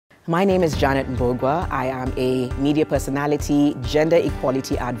My name is Janet Mbugua. I am a media personality, gender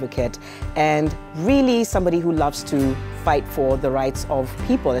equality advocate, and really somebody who loves to fight for the rights of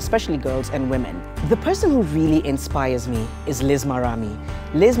people, especially girls and women. The person who really inspires me is Liz Marami.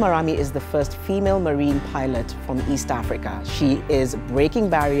 Liz Marami is the first female marine pilot from East Africa. She is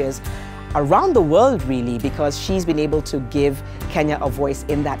breaking barriers around the world, really, because she's been able to give Kenya a voice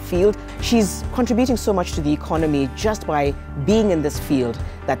in that field. She's contributing so much to the economy just by being in this field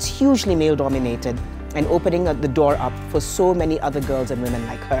that's hugely male-dominated and opening the door up for so many other girls and women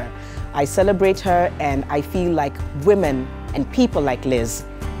like her. I celebrate her, and I feel like women and people like Liz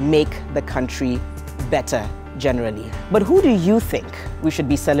make the country better generally. But who do you think we should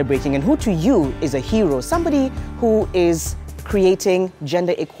be celebrating, and who to you is a hero? Somebody who is creating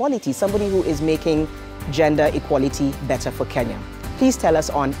gender equality, somebody who is making gender equality better for Kenya. Please tell us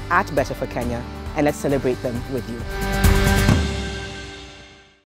on @BetterForKenya, and let's celebrate them with you.